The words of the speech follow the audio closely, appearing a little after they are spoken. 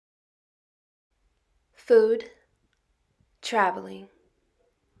food, traveling,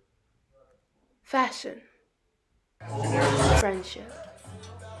 fashion, friendship,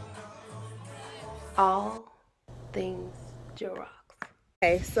 all things Jill.Rocks.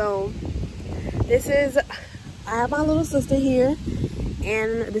 Okay, so I have my little sister here,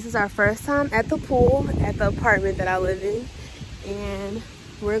 and this is our first time at the pool at the apartment that I live in, and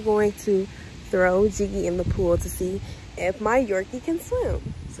we're going to throw Jiggy in the pool to see if my Yorkie can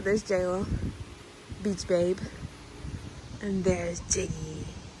swim. So there's Jayla, beach babe, and there's Jiggy.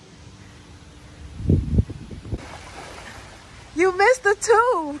 You missed the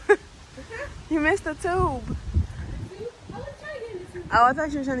tube. You missed the tube. Oh, I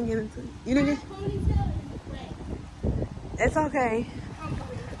thought you were trying to get into it. You didn't get. It's okay.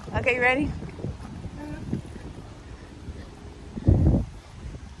 Okay, you ready?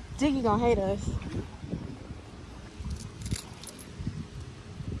 Jiggy gonna hate us.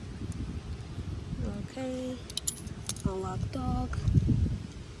 Okay. Unlock dog.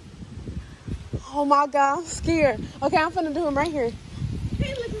 Oh my God, I'm scared. Okay, I'm finna do him right here.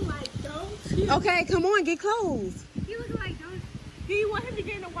 He looking like those. Okay, come on, get close. He looking like those. Do you want him to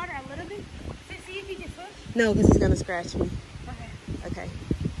get in the water a little bit to see if he can swim? No, because he's gonna scratch me. Okay. Okay.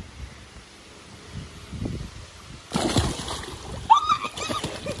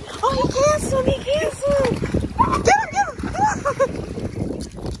 Oh, he can't swim, he can't swim. Get him, get him.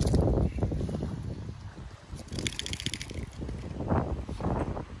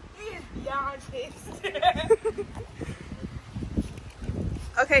 He is beyond pissed.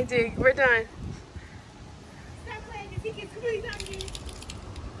 Okay, Jig, we're done. Stop playing because he gets really on you.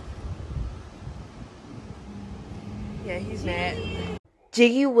 Yeah, he's mad.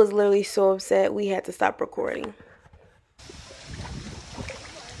 Jiggy was literally so upset we had to stop recording.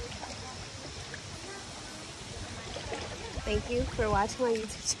 Thank you for watching my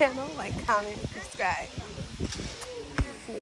YouTube channel. Like, comment, and subscribe.